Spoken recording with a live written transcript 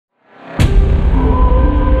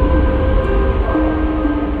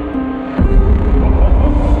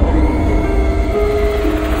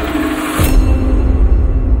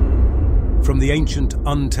ancient,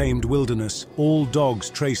 untamed wilderness, all dogs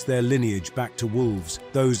trace their lineage back to wolves,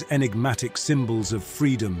 those enigmatic symbols of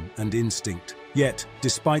freedom and instinct. Yet,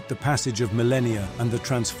 despite the passage of millennia and the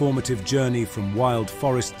transformative journey from wild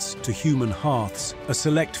forests to human hearths, a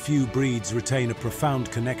select few breeds retain a profound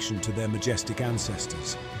connection to their majestic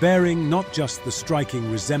ancestors, bearing not just the striking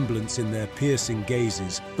resemblance in their piercing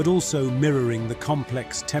gazes, but also mirroring the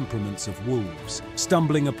complex temperaments of wolves.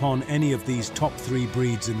 Stumbling upon any of these top 3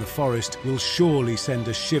 breeds in the forest will surely send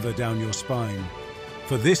a shiver down your spine.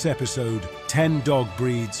 For this episode, 10 dog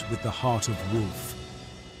breeds with the heart of wolf.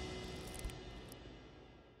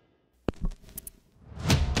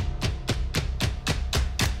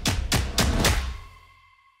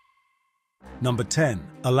 Number 10.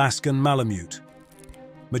 Alaskan Malamute.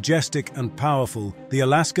 Majestic and powerful, the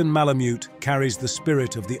Alaskan Malamute carries the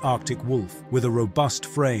spirit of the Arctic wolf, with a robust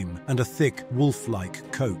frame and a thick,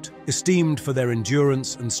 wolf-like coat. Esteemed for their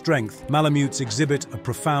endurance and strength, Malamutes exhibit a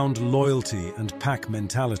profound loyalty and pack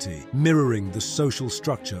mentality, mirroring the social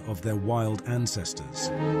structure of their wild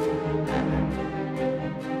ancestors.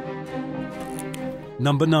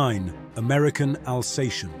 Number 9. American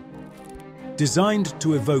Alsatian. Designed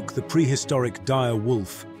to evoke the prehistoric dire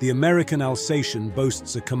wolf, the American Alsatian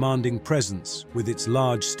boasts a commanding presence with its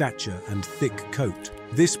large stature and thick coat.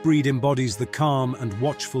 This breed embodies the calm and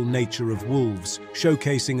watchful nature of wolves,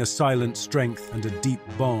 showcasing a silent strength and a deep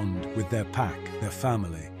bond with their pack, their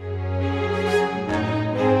family.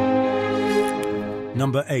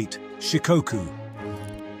 Number 8. Shikoku.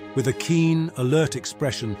 With a keen, alert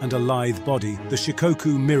expression and a lithe body, the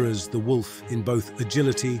Shikoku mirrors the wolf in both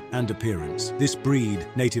agility and appearance. This breed,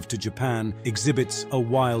 native to Japan, exhibits a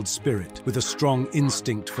wild spirit, with a strong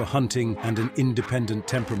instinct for hunting and an independent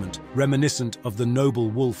temperament, reminiscent of the noble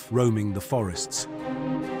wolf roaming the forests.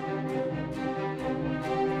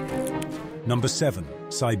 Number 7.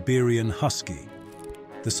 Siberian Husky.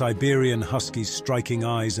 The Siberian Husky's striking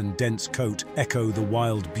eyes and dense coat echo the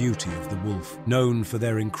wild beauty of the wolf. Known for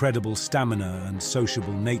their incredible stamina and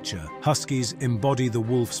sociable nature, Huskies embody the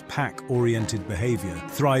wolf's pack-oriented behavior,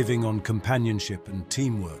 thriving on companionship and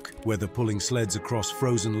teamwork, whether pulling sleds across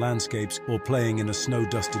frozen landscapes or playing in a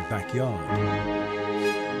snow-dusted backyard.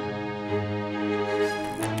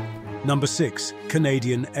 Number 6.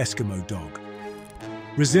 Canadian Eskimo Dog.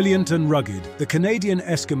 Resilient and rugged, the Canadian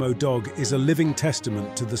Eskimo dog is a living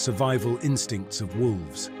testament to the survival instincts of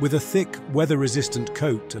wolves. With a thick, weather-resistant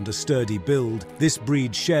coat and a sturdy build, this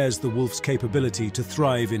breed shares the wolf's capability to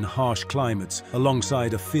thrive in harsh climates,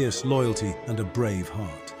 alongside a fierce loyalty and a brave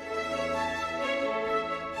heart.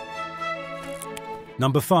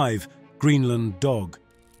 Number 5. Greenland Dog.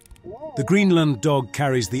 The Greenland dog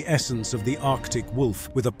carries the essence of the Arctic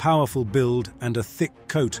wolf, with a powerful build and a thick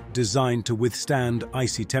coat designed to withstand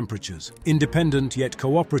icy temperatures. Independent yet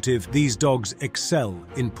cooperative, these dogs excel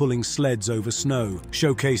in pulling sleds over snow,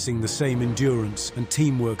 showcasing the same endurance and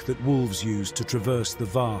teamwork that wolves use to traverse the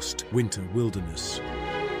vast winter wilderness.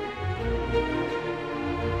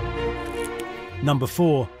 Number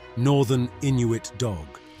 4. Northern Inuit Dog.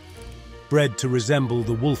 Bred to resemble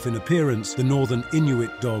the wolf in appearance, the Northern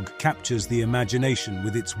Inuit dog captures the imagination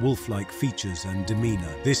with its wolf-like features and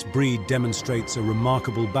demeanor. This breed demonstrates a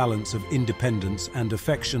remarkable balance of independence and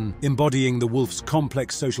affection, embodying the wolf's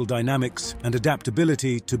complex social dynamics and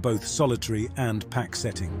adaptability to both solitary and pack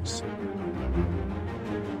settings.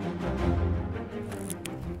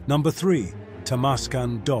 Number 3.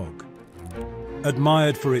 Tamaskan Dog.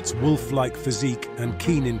 Admired for its wolf-like physique and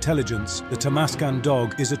keen intelligence, the Tamaskan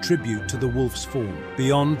dog is a tribute to the wolf's form.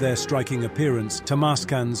 Beyond their striking appearance,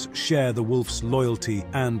 Tamaskans share the wolf's loyalty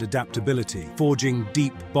and adaptability, forging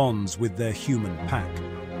deep bonds with their human pack.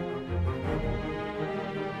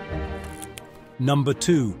 Number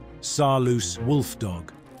 2. Saarloos Wolf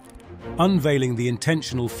Dog. Unveiling the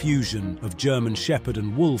intentional fusion of German Shepherd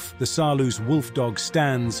and Wolf, the Saarloos Wolf Dog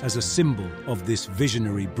stands as a symbol of this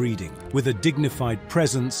visionary breeding. With a dignified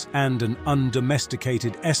presence and an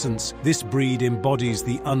undomesticated essence, this breed embodies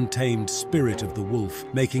the untamed spirit of the wolf,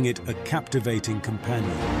 making it a captivating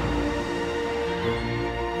companion.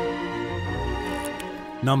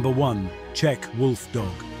 Number 1. Czech Wolf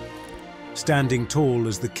Dog. Standing tall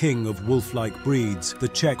as the king of wolf-like breeds, the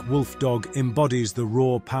Czech wolf dog embodies the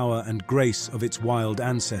raw power and grace of its wild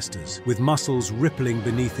ancestors. With muscles rippling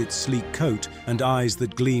beneath its sleek coat and eyes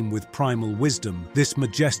that gleam with primal wisdom, this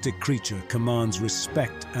majestic creature commands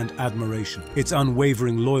respect and admiration. Its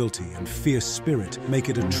unwavering loyalty and fierce spirit make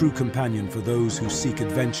it a true companion for those who seek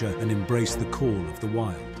adventure and embrace the call of the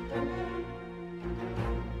wild.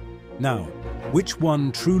 Now, which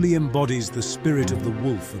one truly embodies the spirit of the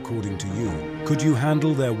wolf according to you? Could you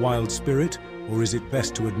handle their wild spirit, or is it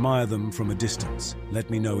best to admire them from a distance? Let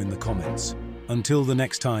me know in the comments. Until the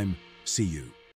next time, see you.